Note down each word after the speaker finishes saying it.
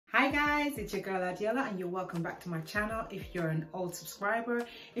guys, it's your girl Adiola and you're welcome back to my channel. If you're an old subscriber,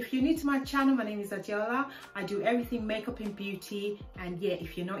 if you're new to my channel, my name is Adiola. I do everything makeup and beauty, and yeah,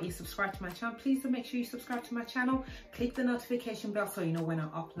 if you're not yet subscribed to my channel, please do make sure you subscribe to my channel. Click the notification bell so you know when I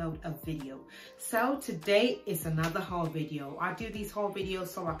upload a video. So today is another haul video. I do these haul videos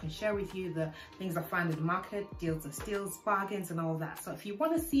so I can share with you the things I find in the market, deals and steals, bargains and all that. So if you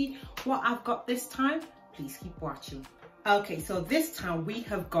want to see what I've got this time, please keep watching. Okay, so this time we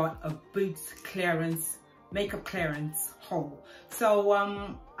have got a Boots clearance, makeup clearance haul. So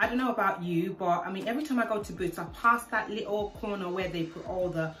I don't know about you, but I mean, every time I go to Boots, I pass that little corner where they put all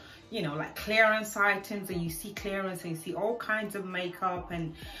the, you know, like clearance items, and you see clearance and you see all kinds of makeup,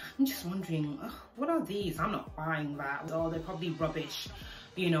 and I'm just wondering, what are these? I'm not buying that. Oh, they're probably rubbish,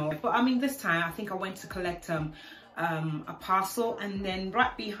 you know. But I mean, this time I think I went to collect a parcel, and then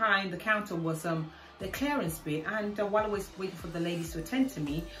right behind the counter was the clearance bit, and while I was waiting for the ladies to attend to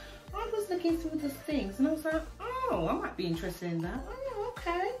me, I was looking through the things and I was like, oh, I might be interested in that. Oh,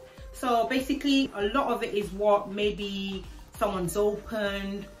 okay. So basically a lot of it is what maybe someone's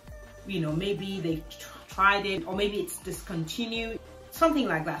opened, you know, maybe they've tried it, or maybe it's discontinued, something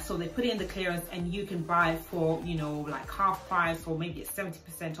like that. So they put it in the clearance and you can buy for, you know, like half price, or maybe it's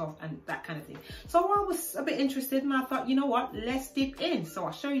 70% off and that kind of thing. So I was a bit interested and I thought, you know what, let's dip in. So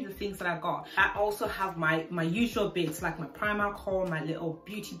I'll show you the things that I got. I also have my usual bits, like my Primark haul, my little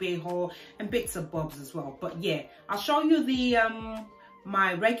Beauty Bay haul, and bits of bobs as well. But yeah, I'll show you the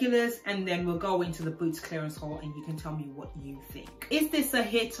my regulars, and then we'll go into the Boots clearance haul and you can tell me what you think. Is this a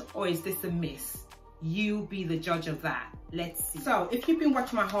hit or is this a miss? You be the judge of that. Let's see. So if you've been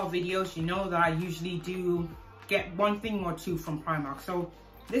watching my haul videos, you know that I usually do get one thing or two from Primark. So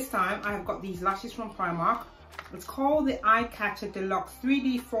this time I have got these lashes from Primark. It's called the Eye Catcher Deluxe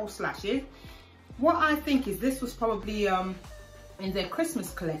 3D False Lashes. What I think is this was probably in their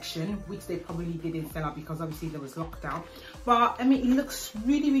Christmas collection, which they probably didn't sell out because obviously there was lockdown. But I mean, it looks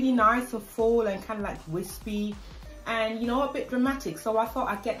really nice and full and kind of like wispy, and you know, a bit dramatic. So I thought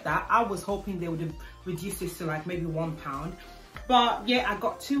I'd get that. I was hoping they would have reduced this to like maybe £1, but yeah, I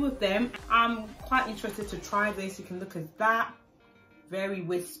got two of them. I'm quite interested to try this. You can look at that, very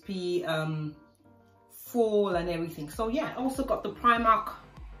wispy, full and everything. So yeah, I also got the Primark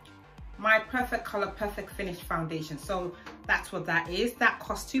My Perfect Color Perfect Finish foundation. So that's what that is. That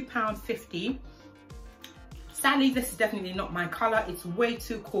costs £2.50. Sadly, this is definitely not my color. It's way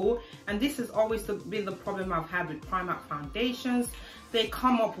too cool, and this has always been the problem I've had with Primark foundations. They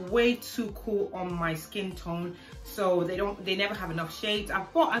come up way too cool on my skin tone, so they never have enough shades.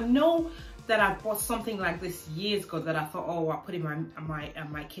 I know that I bought something like this years ago that I thought, oh, I'll put in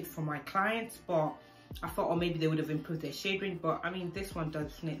my kit for my clients, but I thought, oh, maybe they would have improved their shade range. But I mean, this one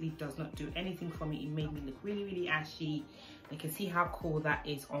definitely does not do anything for me. It made me look really ashy. You can see how cool that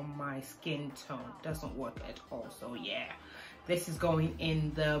is on my skin tone. Doesn't work at all. So yeah, this is going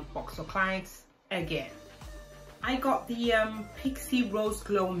in the box for clients again. I got the Pixie Rose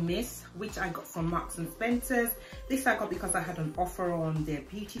Glow Mist, which I got from Marks and Spencer's. This I got because I had an offer on their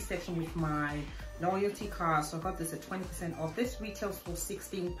beauty section with my loyalty card, so I got this at 20% off. This retails for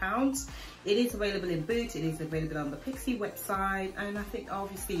 £16. It is available in Boots, it is available on the Pixie website, and I think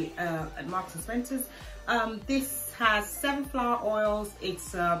obviously at Marks and Spencer's. This has 7 flower oils.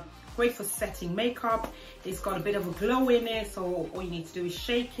 It's great for setting makeup. It's got a bit of a glow in it, so all you need to do is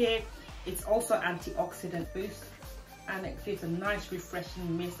shake it. It's also antioxidant boost, and it gives a nice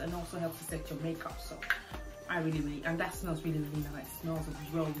refreshing mist, and also helps to set your makeup. So I really, and that smells really nice. It smells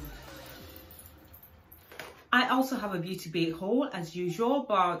of rose. I also have a Beauty Bay haul as usual,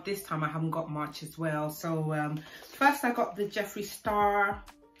 but this time I haven't got much as well. So first I got the Jeffree Star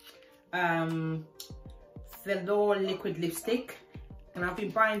Velour liquid lipstick, and I've been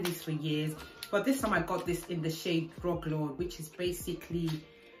buying these for years, but this time I got this in the shade Raw Glow, which is basically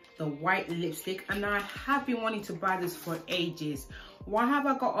the white lipstick, and I have been wanting to buy this for ages. Why have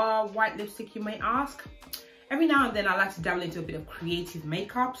I got a white lipstick, you may ask? Every now and then I like to dabble into a bit of creative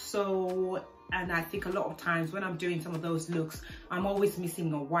makeup, and I think a lot of times when I'm doing some of those looks, I'm always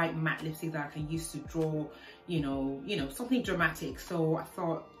missing a white matte lipstick that I can use to draw, you know, something dramatic. So I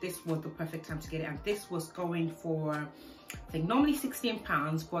thought this was the perfect time to get it, and this was going for, I think, normally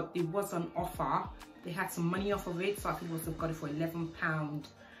 £16, but it was on offer. They had some money off of it, so I think I've got it for £11.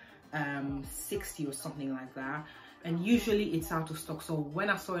 60 or something like that, and usually it's out of stock. So when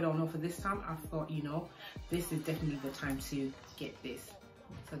I saw it on offer this time, I thought, you know, this is definitely the time to get this.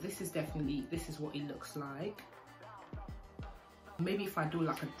 So this is what it looks like. Maybe if I do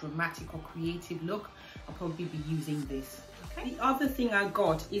like a dramatic or creative look, I'll probably be using this. Okay. The other thing I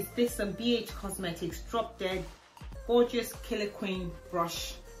got is this Bhcosmetics Drop Dead Gorgeous Killer Queen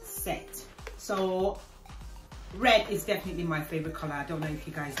brush set. So red is definitely my favorite color. I don't know if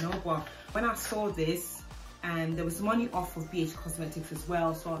you guys know, but when I saw this, and there was money off of Bhcosmetics as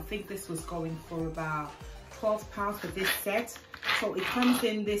well, so I think this was going for about £12 for this set. So it comes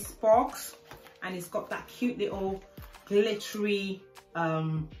in this box, and it's got that cute little glittery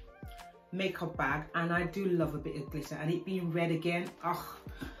makeup bag, and I do love a bit of glitter, and it being red again, oh,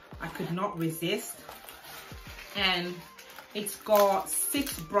 I could not resist. And it's got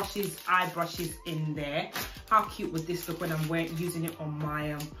 6 brushes, eye brushes in there. How cute would this look when I'm using it on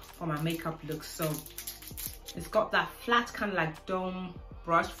my makeup look? So it's got that flat kind of like dome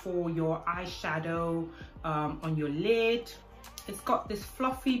brush for your eyeshadow on your lid. It's got this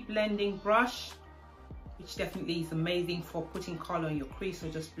fluffy blending brush, which definitely is amazing for putting color on your crease or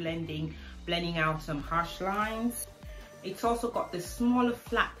just blending out some harsh lines. It's also got this smaller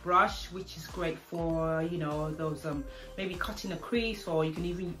flat brush, which is great for, you know, those maybe cutting a crease, or you can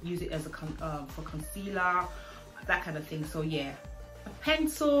even use it as a for concealer, that kind of thing. So yeah, a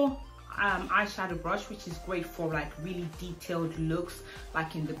pencil eyeshadow brush, which is great for like really detailed looks,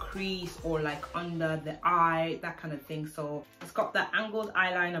 like in the crease or like under the eye, that kind of thing. So it's got that angled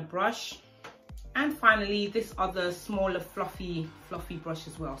eyeliner brush. And finally, this other smaller fluffy brush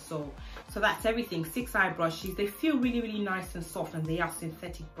as well. So that's everything. 6 eye brushes. They feel really, really nice and soft, and they are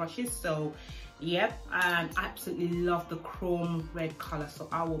synthetic brushes. So yep, I absolutely love the chrome red color. So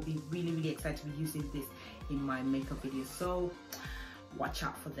I will be really, really excited to be using this in my makeup videos. So watch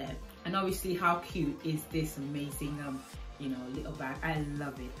out for that. And obviously, how cute is this amazing you know, little bag? I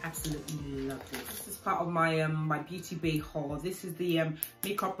love it, absolutely love it. This is part of my my Beauty Bay haul. This is the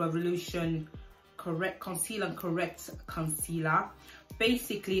Makeuprevolution Conceal and Correct Concealer.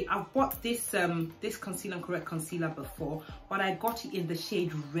 Basically, I've bought this this Conceal and Correct Concealer before, but I got it in the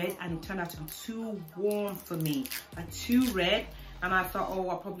shade red, and it turned out to be too warm for me, like too red, and I thought, oh,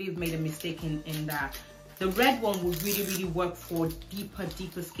 I probably have made a mistake in that. The red one would really, really work for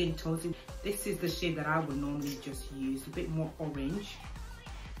deeper skin tones. This is the shade that I would normally just use, a bit more orange.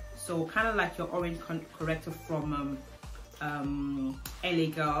 So kind of like your orange corrector from LA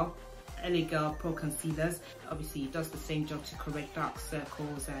Girl Pro Concealers. Obviously, it does the same job to correct dark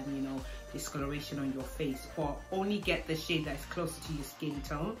circles and, you know, discoloration on your face, but only get the shade that is closer to your skin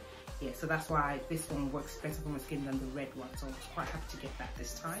tone. Yeah, so that's why this one works better for my skin than the red one. So I was quite happy to get that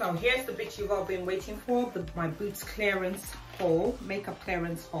this time. So here's the bit you've all been waiting for, my Boots clearance haul, makeup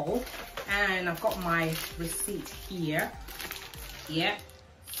clearance haul. And I've got my receipt here. Yeah.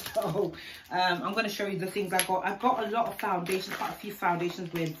 So I'm going to show you the things I got. I got a lot of foundations, quite a few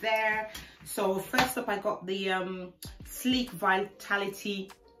foundations were there. So first up, I got the Sleek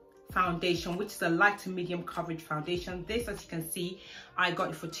Vitality foundation, which is a light to medium coverage foundation. This, as you can see, I got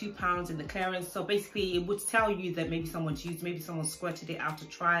it for £2 in the clearance. So basically, it would tell you that maybe someone's used, maybe someone squirted it out to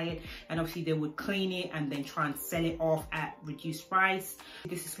try it, and obviously they would clean it and then try and sell it off at reduced price.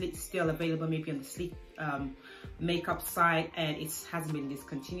 This is still available maybe on the Sleek makeup side, and it hasn't been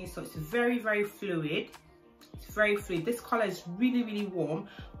discontinued. So it's very, very fluid. It's very fluid. This color is really, really warm,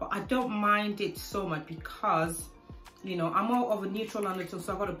 but I don't mind it so much because, you know, I'm more of a neutral undertone,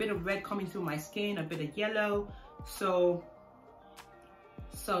 so I've got a bit of red coming through my skin, a bit of yellow. So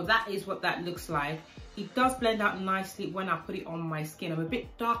that is what that looks like. It does blend out nicely when I put it on my skin. I'm a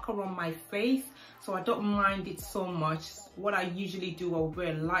bit darker on my face, so I don't mind it so much. What I usually do, I'll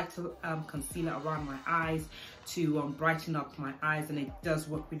wear a lighter concealer around my eyes to brighten up my eyes, and it does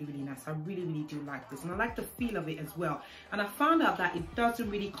work really, really nice. I really, really do like this, and I like the feel of it as well. And I found out that it doesn't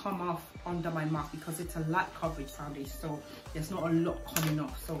really come off under my mouth because it's a light coverage foundation, so there's not a lot coming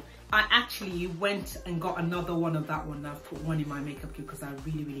off. So I actually went and got another one of that one. I've put one in my makeup kit because I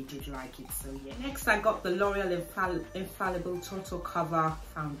really, really did like it. So yeah. Next, I got the L'Oreal Infallible Total Cover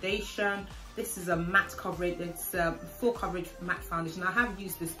Foundation. This is a matte coverage. It's a full coverage matte foundation. I have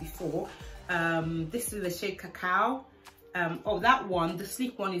used this before. This is the shade Cacao. Oh, that one, the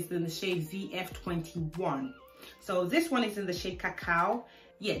Sleek one, is in the shade VF21. So this one is in the shade Cacao.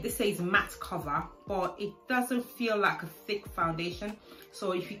 Yeah, this says matte cover, but it doesn't feel like a thick foundation.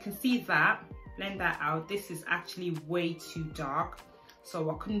 So if you can see that, blend that out. This is actually way too dark,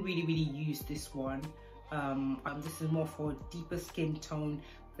 so I couldn't really use this one. This is more for a deeper skin tone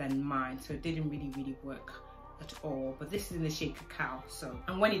than mine, so it didn't really work at all. But this is in the shade Cacao. So,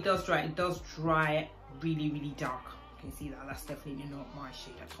 and when it does dry, it does dry really dark. You can see that. That's definitely not my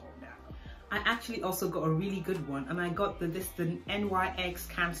shade at all now. I actually also got a really good one, and I got the NYX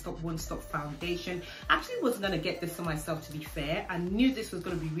Can't Stop Won't Stop foundation. Actually wasn't gonna get this for myself, to be fair. I knew this was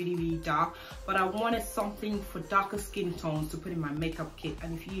gonna be really, really dark, but I wanted something for darker skin tones to put in my makeup kit.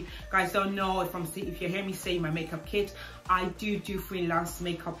 And if you guys don't know, if you hear me say my makeup kit, I do freelance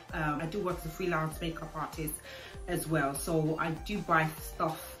makeup. I do work as a freelance makeup artist as well, so I do buy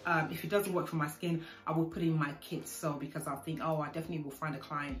stuff. If it doesn't work for my skin, I will put it in my kit, so because I'll think, oh, I definitely will find a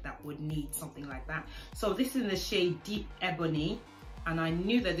client that would need something like that. So this is in the shade Deep Ebony, and I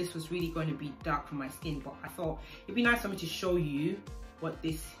knew that this was really going to be dark for my skin, but I thought it'd be nice for me to show you what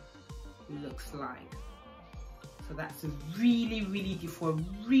this looks like. So that's a really, really deep, for a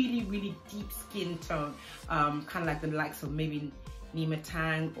really, really deep skin tone, kind of like the likes of maybe Nima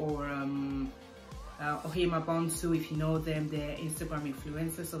Tang or Ohema Bonsu, if you know them, they're Instagram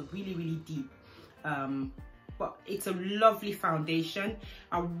influencers, so really, really deep. But it's a lovely foundation.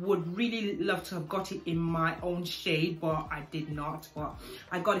 I would really love to have got it in my own shade, but I did not. But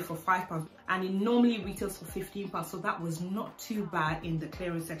I got it for £5, and it normally retails for £15, so that was not too bad in the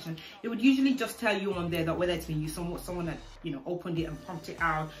clearance section. It would usually just tell you on there that whether it's been used, someone that, you know, opened it and pumped it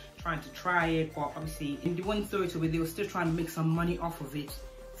out, trying to try it. But obviously, in the one story to it, they were still trying to make some money off of it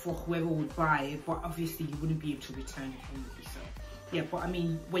for whoever would buy it, but obviously you wouldn't be able to return it anyway. So yeah, but I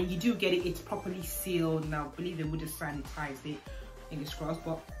mean, when you do get it, it's properly sealed, and I believe they would have sanitized it, fingers crossed,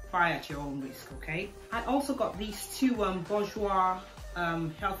 but buy at your own risk, okay? I also got these two Bourjois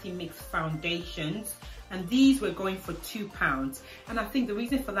Healthy Mix foundations, and these were going for £2. And I think the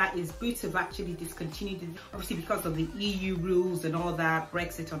reason for that is Boots have actually discontinued it, obviously because of the EU rules and all that,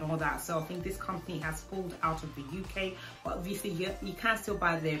 Brexit and all that. So I think this company has pulled out of the UK, but obviously you can still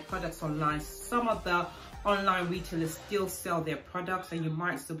buy their products online. Some of the online retailers still sell their products, and you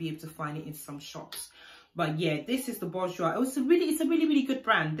might still be able to find it in some shops. But yeah, this is the Bourjois. It's a really good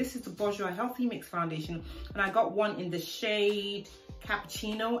brand. This is the Bourjois Healthy Mix foundation, and I got one in the shade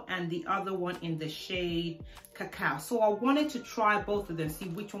Cappuccino and the other one in the shade Cacao. So I wanted to try both of them, see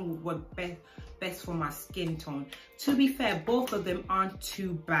which one would work best for my skin tone. To be fair, both of them aren't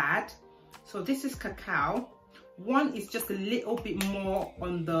too bad. So this is Cacao. One is just a little bit more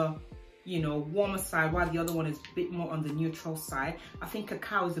on the, you know, warmer side, while the other one is a bit more on the neutral side. I think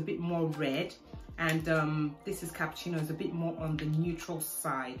Cacao is a bit more red, and this is Cappuccino, is a bit more on the neutral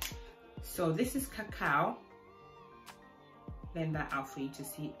side. So this is Cacao. Blend that out for you to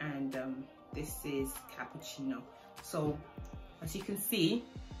see, and this is Cappuccino. So as you can see,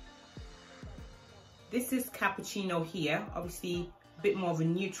 this is Cappuccino here, obviously a bit more of a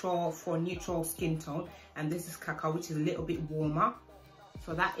neutral skin tone, and this is Cacao, which is a little bit warmer.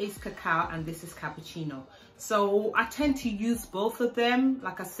 So that is Cacao, and this is Cappuccino. So I tend to use both of them.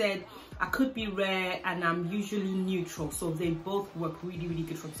 Like I said, I could be rare, and I'm usually neutral, so they both work really, really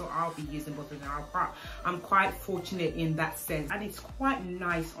good for me. So I'll be using both of them. I'm quite fortunate in that sense, and it's quite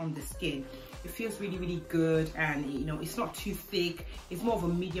nice on the skin. It feels really, really good, and you know, it's not too thick. It's more of a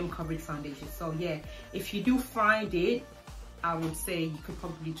medium coverage foundation. So yeah, if you do find it, I would say you could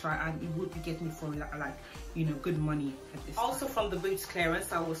probably try, and it would be getting it for like, you know, good money at this also time. From the Boots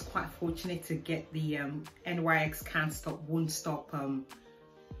clearance, I was quite fortunate to get the NYX Can't Stop Won't Stop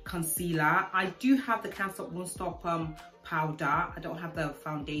concealer. I do have the Can't Stop Won't Stop powder. I don't have the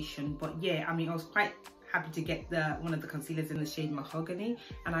foundation, but yeah, I mean, I was quite happy to get one of the concealers in the shade Mahogany,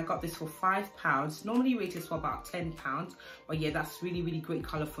 and I got this for £5. Normally rated for about £10, but yeah, that's really, really great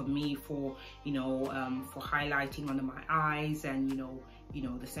color for me, for, you know, for highlighting under my eyes, and you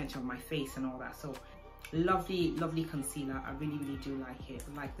know the center of my face and all that. So lovely concealer. I really, really do like it.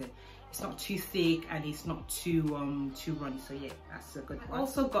 I like it's not too thick, and it's not too runny. So yeah, that's a good one. I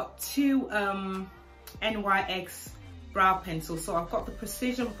also got two NYX brow pencil. So I've got the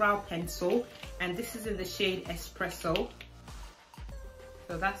Precision Brow Pencil, and this is in the shade Espresso.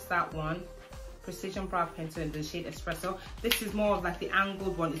 So that's that one, Precision Brow Pencil in the shade Espresso. This is more of like the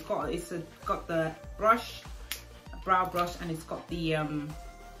angled one. It's got the brush, brow brush, and it's got the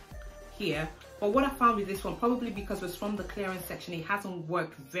here. But what I found with this one, probably because it was from the clearance section, it hasn't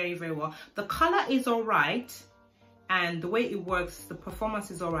worked very, very well. The color is all right, and the way it works, the performance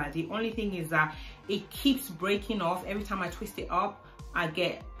is all right. The only thing is that it keeps breaking off. Every time I twist it up, I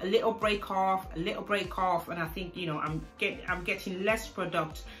get a little break off, and I think, you know, I'm getting less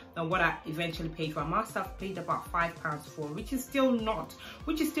product than what I eventually paid for. I must have paid about £5 for, which is still not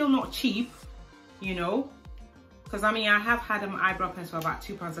cheap, you know. Because I mean, I have had an eyebrow pencil for about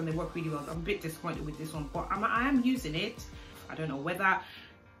 £2 and they work really well. I'm a bit disappointed with this one, but I am using it. I don't know whether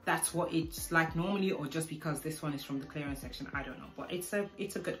that's what it's like normally, or just because this one is from the clearance section, I don't know. But it's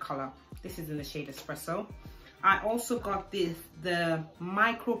a good color. This is in the shade Espresso. I also got the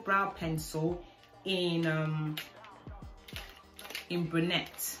micro brow pencil in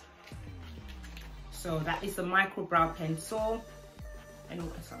Brunette. So that is the micro brow pencil,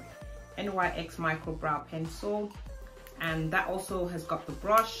 NYX micro brow pencil, and that also has got the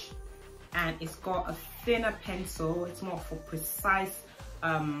brush, and it's got a thinner pencil. It's more for precise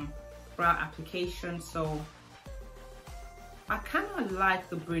brow application. So I kind of like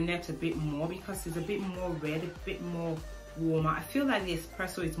the Brunette a bit more because it's a bit more red, a bit more warmer. I feel like the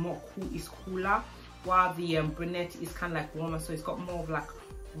Espresso is more cool, is cooler, while the Brunette is kind of like warmer. So it's got more of like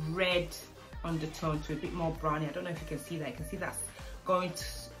red undertone to a bit more browny. I don't know if you can see that. You can see that's going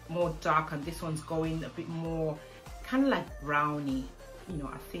more dark, and this one's going a bit more kind of like browny. You know,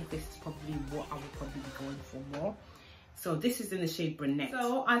 I think this is probably what I would probably be going for more. So this is in the shade Brunette.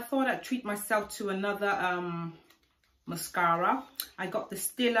 So I thought I'd treat myself to another mascara. I got the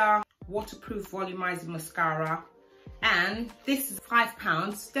Stila waterproof volumizing mascara, and this is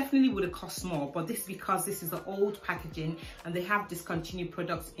 £5. Definitely would have cost more, but this is because this is the old packaging and they have discontinued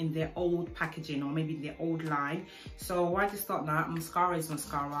products in their old packaging, or maybe their old line. So I just thought, nah, mascara is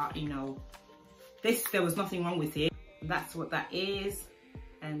mascara, you know. There was nothing wrong with it. That's what that is.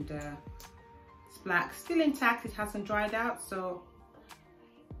 And it's black, still intact, it hasn't dried out. So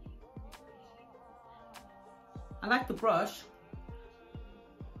I like the brush.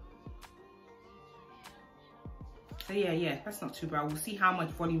 So yeah, that's not too bad. We'll see how much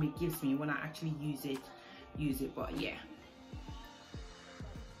volume it gives me when I actually use it. But yeah,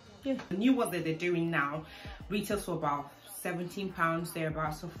 the new one that they're doing now retails for about £17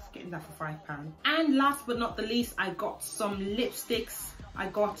 thereabouts, so getting that for £5. And last but not the least, I got some lipsticks. I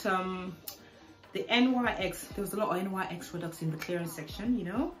got the NYX. There was a lot of NYX products in the clearance section, you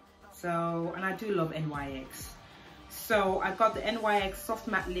know, so, and I do love NYX. So I got the NYX soft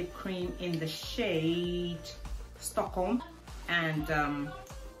matte lip cream in the shade Stockholm, and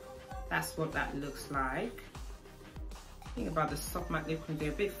that's what that looks like. The thing about the soft matte lip cream,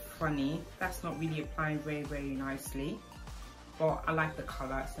 they're a bit funny. That's not really applying very, very nicely, but I like the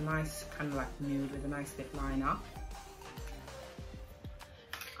color. It's a nice kind of like nude with a nice lip liner.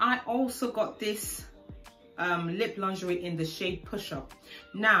 I also got this lip lingerie in the shade Push Up.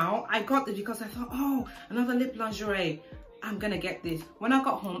 Now I got this because I thought, oh, another lip lingerie, I'm gonna get this. When I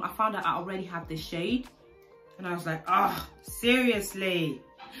got home, I found out I already have this shade, and I was like, oh, seriously?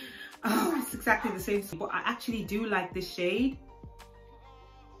 Oh, it's exactly the same, but I actually do like this shade,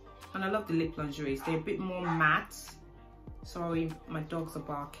 and I love the lip lingeries. They're a bit more matte. Sorry, my dogs are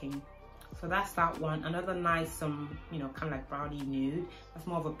barking. So that's that one. Another nice you know, kind of like brownie nude. That's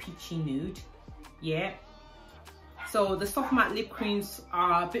more of a peachy nude. Yeah. So the soft matte lip creams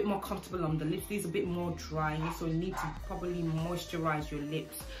are a bit more comfortable on the lips. These are a bit more dry, so you need to probably moisturize your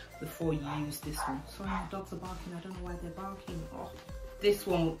lips before you use this one. Sorry, my dogs are barking. I don't know why they're barking. Oh. This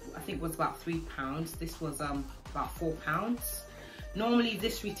one I think was about £3. This was about £4. Normally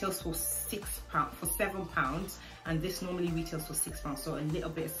this retails for £7, and this normally retails for £6. So a little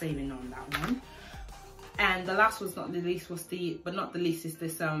bit of saving on that one. And the last was not the least, is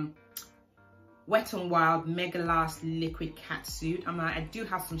this Wet n Wild Mega Last Liquid Catsuit. I do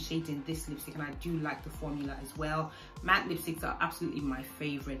have some shades in this lipstick, and I do like the formula as well. Matte lipsticks are absolutely my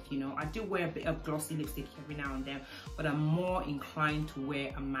favorite. You know, I do wear a bit of glossy lipstick every now and then, but I'm more inclined to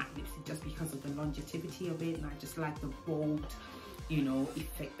wear a matte lipstick just because of the longevity of it, and I just like the bold, you know,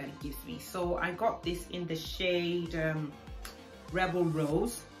 effect that it gives me. So I got this in the shade Rebel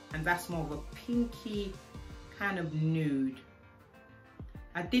Rose, and that's more of a pinky kind of nude.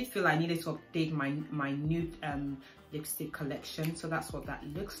 I did feel I needed to update my nude lipstick collection, so that's what that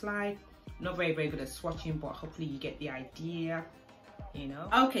looks like. Not very good at swatching, but hopefully you get the idea, you know.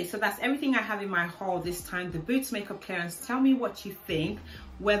 Okay, so that's everything I have in my haul this time. The Boots makeup clearance. Tell me what you think,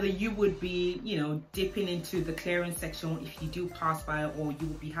 whether you would be, you know, dipping into the clearance section if you do pass by, or you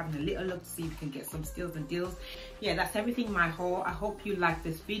will be having a little look to see if you can get some steals and deals. Yeah, that's everything in my haul. I hope you like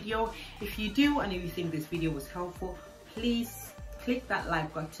this video. If you do, and if you think this video was helpful, please click that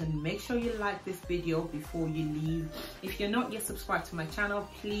like button. Make sure you like this video before you leave. If you're not yet subscribed to my channel,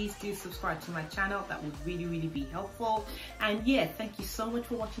 please do subscribe to my channel. That would really be helpful. And yeah, thank you so much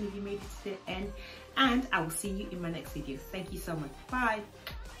for watching if you made it to the end, and I will see you in my next video. Thank you so much. Bye.